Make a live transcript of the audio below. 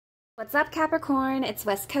What's up, Capricorn? It's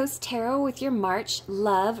West Coast Tarot with your March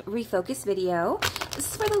Love Refocus video. This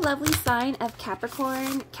is for the lovely sign of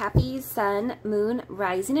Capricorn, Cappy's Sun, Moon,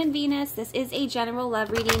 Rising, and Venus. This is a general love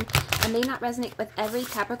reading. I may not resonate with every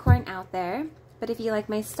Capricorn out there, but if you like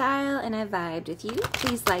my style and I vibed with you,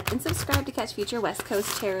 please like and subscribe to catch future West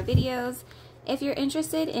Coast Tarot videos. If you're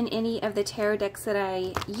interested in any of the tarot decks that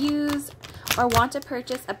I use or want to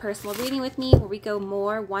purchase a personal reading with me where we go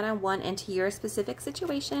more one-on-one into your specific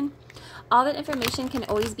situation, all that information can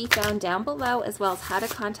always be found down below, as well as how to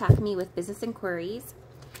contact me with business inquiries.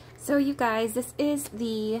 So you guys, this is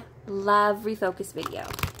the Love Refocus video.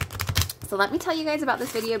 So let me tell you guys about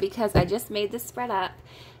this video because I just made this spread up.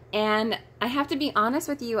 And I have to be honest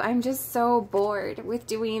with you, I'm just so bored with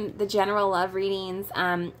doing the general love readings.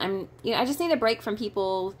 I just need a break from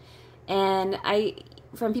people and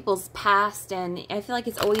from people's past, and I feel like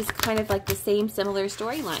it's always kind of like the same similar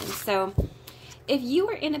storyline. So if you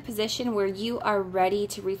are in a position where you are ready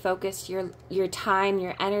to refocus your time,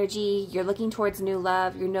 your energy, you're looking towards new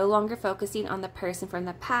love, you're no longer focusing on the person from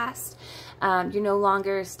the past, you're no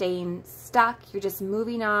longer staying stuck, you're just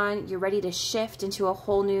moving on, you're ready to shift into a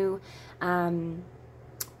whole new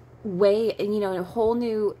way, and a whole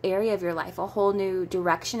new area of your life, a whole new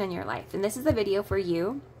direction in your life, and this is the video for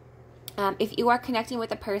you. If you are connecting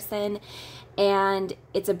with a person and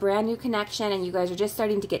it's a brand new connection and you guys are just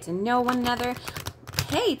starting to get to know one another,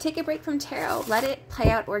 hey, take a break from tarot. Let it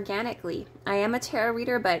play out organically. I am a tarot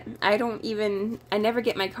reader, but I never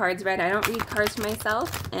get my cards read. I don't read cards for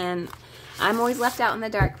myself, and I'm always left out in the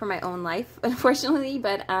dark for my own life, unfortunately,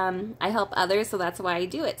 but I help others, so that's why I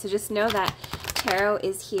do it. So just know that tarot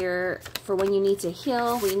is here for when you need to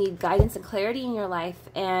heal, when you need guidance and clarity in your life,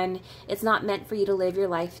 and it's not meant for you to live your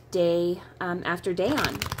life day after day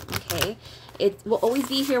on, okay? It will always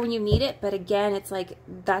be here when you need it, but again, it's like,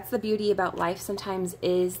 that's the beauty about life sometimes,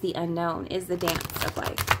 is the unknown, is the dance of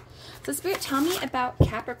life. So Spirit, tell me about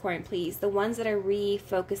Capricorn, please, the ones that are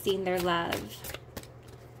refocusing their love.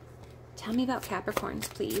 Tell me about Capricorns,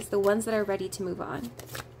 please, the ones that are ready to move on.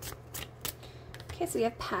 Okay, so we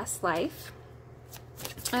have past life.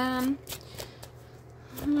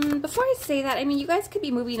 Before I say that, I mean, you guys could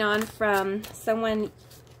be moving on from someone.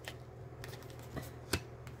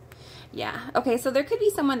 Yeah, okay, so there could be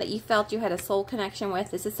someone that you felt you had a soul connection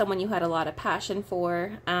with. This is someone you had a lot of passion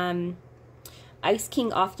for. Ice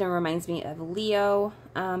King often reminds me of Leo,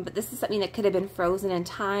 but this is something that could have been frozen in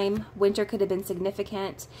time. Winter could have been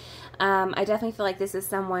significant. I definitely feel like this is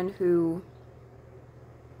someone who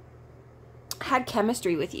had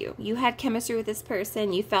chemistry with you. You had chemistry with this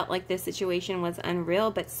person. You felt like this situation was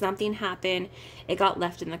unreal, but something happened. It got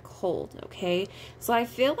left in the cold, okay? So I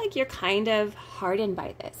feel like you're kind of hardened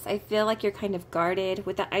by this. I feel like you're kind of guarded.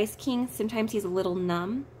 With the Ice King, sometimes he's a little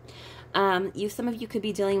numb. Some of you could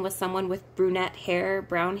be dealing with someone with brunette hair,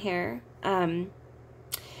 brown hair.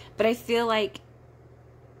 But I feel like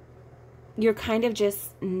you're kind of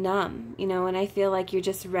just numb, and I feel like you're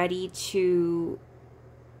just ready to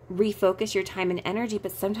refocus your time and energy,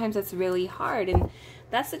 but sometimes it's really hard, and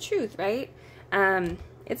that's the truth, right?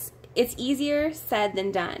 It's easier said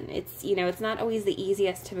than done. It's not always the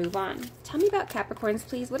easiest to move on. Tell me about Capricorns,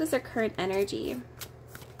 please. What is their current energy?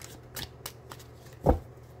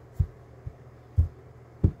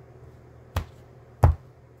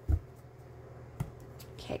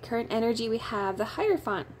 Okay, current energy, we have the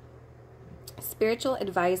Hierophant. Spiritual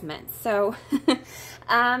advisement. So,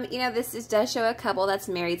 this does show a couple that's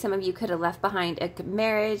married. Some of you could have left behind a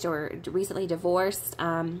marriage or recently divorced.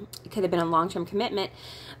 It could have been a long-term commitment.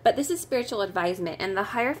 But this is spiritual advisement. And the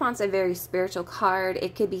Hierophant's a very spiritual card.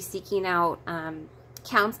 It could be seeking out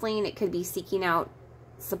counseling. It could be seeking out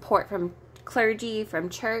support from clergy, from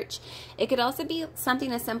church. It could also be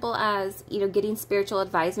something as simple as, getting spiritual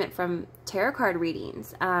advisement from tarot card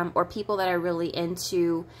readings, or people that are really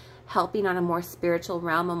into helping on a more spiritual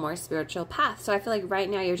realm, a more spiritual path. So I feel like right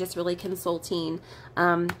now you're just really consulting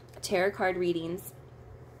tarot card readings.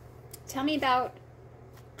 Tell me about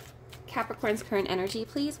Capricorn's current energy,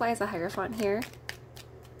 please. Why is the Hierophant here?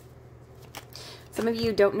 Some of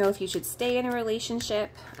you don't know if you should stay in a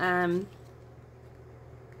relationship. I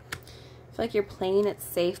feel like you're playing it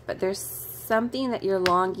safe, but there's something that you're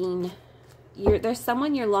longing. There's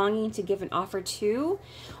someone you're longing to give an offer to,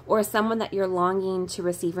 or someone that you're longing to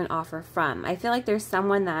receive an offer from. I feel like there's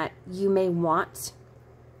someone that you may want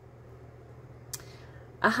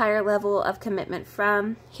a higher level of commitment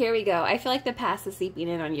from. Here we go. I feel like the past is seeping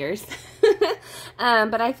in on yours.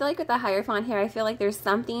 But I feel like with the Hierophant here, I feel like there's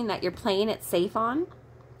something that you're playing it safe on.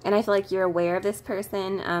 And I feel like you're aware of this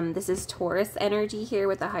person. This is Taurus energy here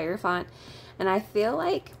with the Hierophant. And I feel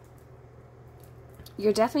like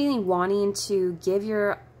you're definitely wanting to give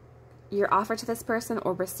your offer to this person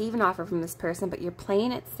or receive an offer from this person, but you're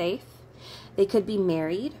playing it safe. They could be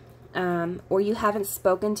married, or you haven't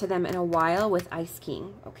spoken to them in a while with Ice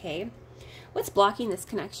King, okay? What's blocking this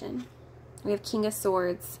connection? We have King of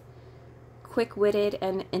Swords, quick-witted,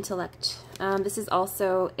 and intellect. This is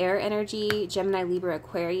also air energy, Gemini, Libra,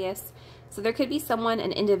 Aquarius. So there could be someone,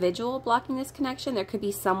 an individual, blocking this connection. There could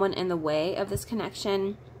be someone in the way of this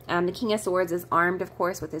connection. The King of Swords is armed, of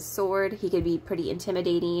course, with his sword. He could be pretty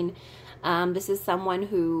intimidating. This is someone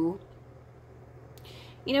who,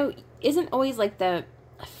 you know, isn't always like the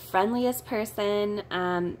friendliest person.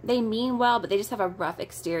 They mean well, but they just have a rough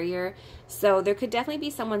exterior. So there could definitely be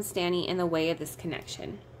someone standing in the way of this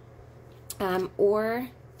connection. Or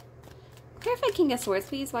clarify King of Swords,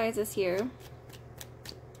 please. Why is this here?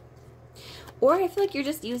 Or I feel like you're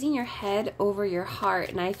just using your head over your heart,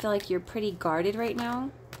 and I feel like you're pretty guarded right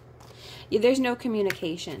now. There's no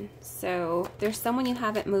communication. So there's someone you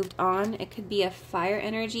haven't moved on. It could be a fire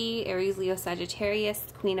energy, Aries, Leo, Sagittarius,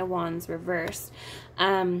 Queen of Wands reversed.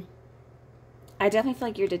 I definitely feel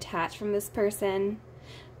like you're detached from this person.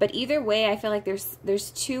 But either way, I feel like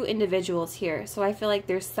there's two individuals here. So I feel like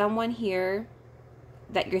there's someone here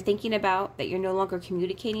that you're thinking about, that you're no longer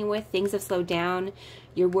communicating with. Things have slowed down.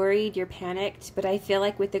 You're worried, you're panicked. But I feel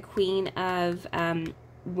like with the Queen of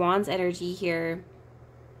Wands energy here,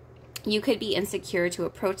 you could be insecure to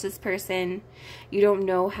approach this person. You don't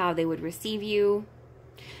know how they would receive you.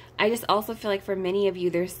 I just also feel like for many of you,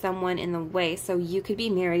 there's someone in the way. So you could be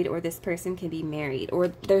married, or this person can be married, or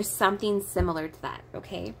there's something similar to that,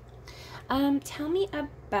 okay? Tell me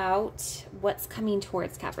about what's coming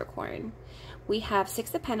towards Capricorn. We have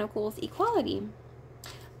Six of Pentacles, equality.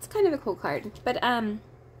 It's kind of a cool card, but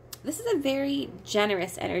this is a very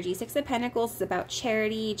generous energy. Six of Pentacles is about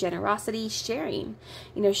charity, generosity, sharing.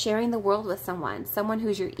 You know, sharing the world with someone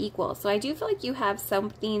who's your equal. So I do feel like you have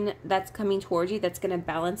something that's coming towards you that's going to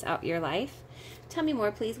balance out your life. Tell me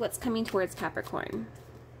more, please. What's coming towards Capricorn?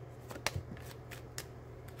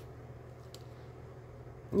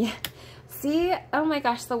 Yeah. See? Oh my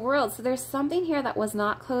gosh, the World. So there's something here that was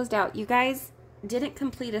not closed out. You guys didn't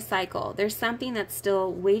complete a cycle. There's something that's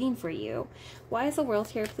still waiting for you. Why is the World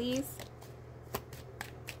here, please?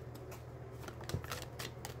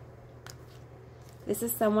 This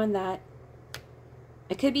is someone that,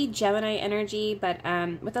 it could be Gemini energy, but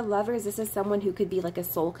with the Lovers, this is someone who could be like a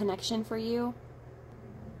soul connection for you.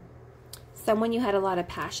 Someone you had a lot of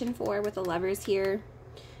passion for with the Lovers here.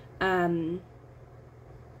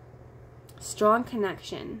 Strong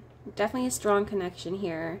connection. Definitely a strong connection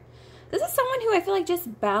here. This is someone who I feel like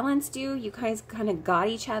just balanced you. You guys kind of got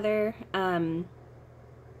each other.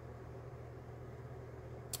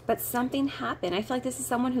 But something happened. I feel like this is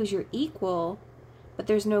someone who's your equal, but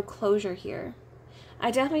there's no closure here.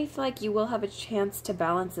 I definitely feel like you will have a chance to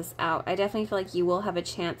balance this out. I definitely feel like you will have a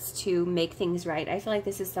chance to make things right. I feel like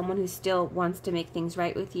this is someone who still wants to make things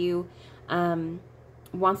right with you,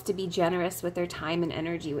 wants to be generous with their time and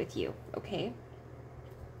energy with you, okay?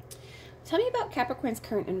 Tell me about Capricorn's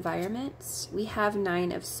current environment. We have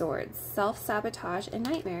Nine of Swords, self-sabotage, and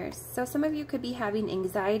nightmares. So some of you could be having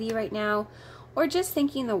anxiety right now, or just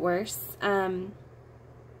thinking the worst. Some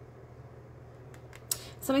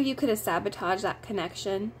of you could have sabotaged that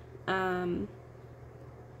connection.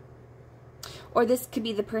 Or this could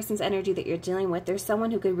be the person's energy that you're dealing with. There's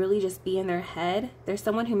someone who could really just be in their head. There's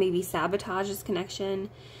someone who maybe sabotaged this connection.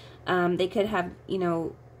 They could have, you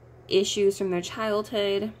know, issues from their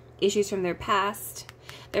childhood, issues from their past.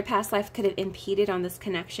 Their past life could have impeded on this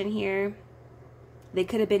connection here. They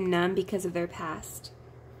could have been numb because of their past.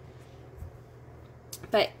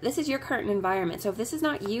 But this is your current environment. So if this is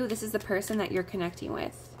not you, this is the person that you're connecting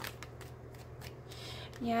with.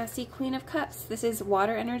 Yeah, see, Queen of Cups. This is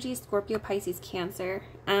water energy, Scorpio, Pisces, Cancer.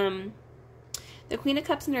 The Queen of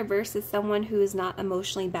Cups in reverse is someone who is not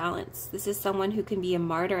emotionally balanced. This is someone who can be a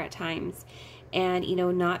martyr at times and, you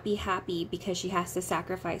know, not be happy because she has to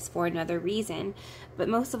sacrifice for another reason. But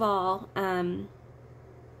most of all, I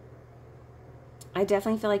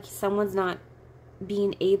definitely feel like someone's not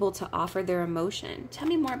being able to offer their emotion. Tell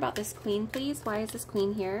me more about this Queen, please. Why is this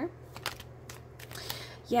Queen here?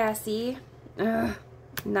 Yeah, see?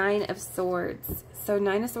 Nine of Swords. So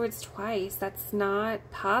Nine of Swords twice. That's not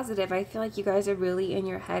positive. I feel like you guys are really in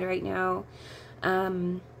your head right now.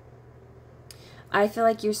 I feel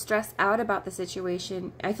like you're stressed out about the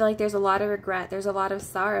situation. I feel like there's a lot of regret. There's a lot of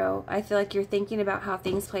sorrow. I feel like you're thinking about how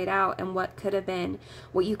things played out and what could have been,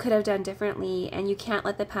 what you could have done differently, and you can't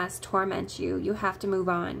let the past torment you. You have to move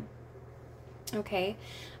on. Okay.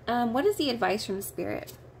 What is the advice from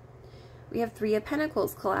Spirit? We have Three of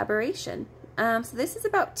Pentacles, collaboration. So this is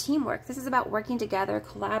about teamwork. This is about working together,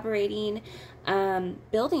 collaborating,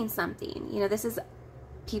 building something. You know, this is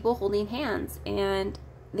people holding hands and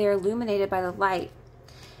they're illuminated by the light.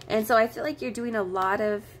 And so I feel like you're doing a lot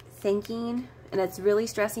of thinking and it's really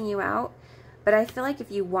stressing you out. But I feel like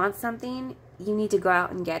if you want something, you need to go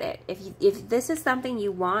out and get it. If this is something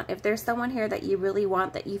you want, if there's someone here that you really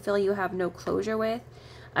want that you feel you have no closure with,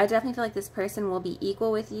 I definitely feel like this person will be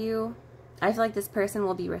equal with you. I feel like this person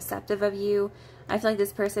will be receptive of you. I feel like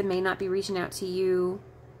this person may not be reaching out to you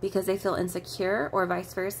because they feel insecure or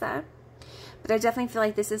vice versa. But I definitely feel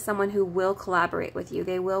like this is someone who will collaborate with you.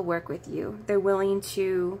 They will work with you. They're willing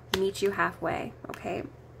to meet you halfway, okay?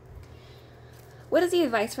 What is the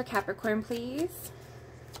advice for Capricorn, please?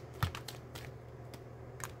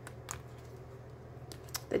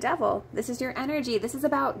 The Devil. This is your energy. This is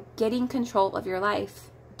about getting control of your life,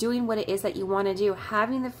 doing what it is that you want to do,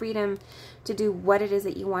 having the freedom to do what it is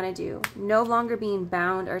that you want to do, no longer being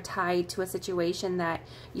bound or tied to a situation that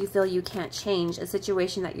you feel you can't change, a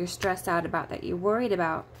situation that you're stressed out about, that you're worried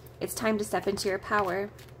about. It's time to step into your power,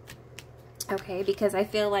 okay? Because I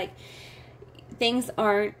feel like things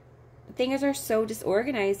are so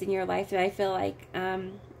disorganized in your life that I feel like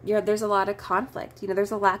there's a lot of conflict. You know,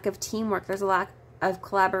 there's a lack of teamwork. There's a lack of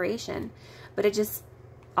collaboration. But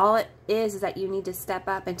all it is that you need to step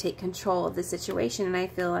up and take control of the situation. And I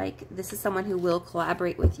feel like this is someone who will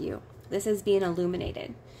collaborate with you. This is being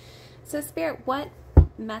illuminated. So Spirit, what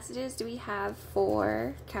messages do we have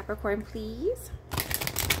for Capricorn, please?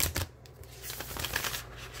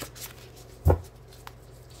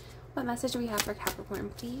 What message do we have for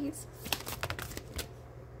Capricorn, please?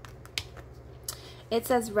 It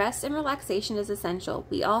says, rest and relaxation is essential.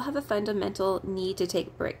 We all have a fundamental need to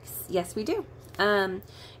take breaks. Yes, we do. You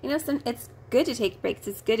know, it's good to take breaks.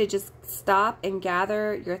 It's good to just stop and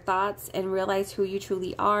gather your thoughts and realize who you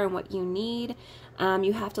truly are and what you need.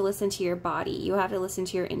 You have to listen to your body. You have to listen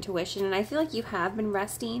to your intuition. And I feel like you have been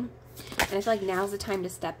resting. And I feel like now's the time to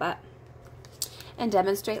step up and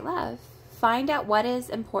demonstrate love. Find out what is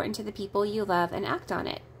important to the people you love and act on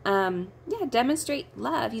it. Yeah, demonstrate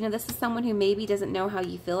love. You know, this is someone who maybe doesn't know how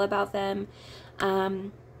you feel about them.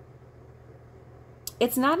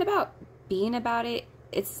 It's not about being about it.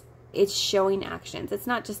 It's showing actions. It's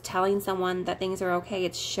not just telling someone that things are okay.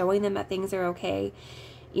 It's showing them that things are okay.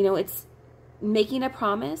 You know, it's making a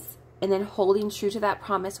promise and then holding true to that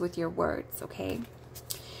promise with your words, okay?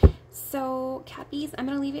 So, Cappies, I'm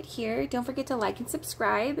going to leave it here. Don't forget to like and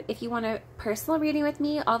subscribe. If you want a personal reading with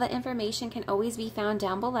me, all the information can always be found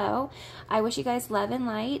down below. I wish you guys love and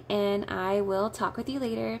light, and I will talk with you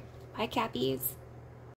later. Bye, Cappies.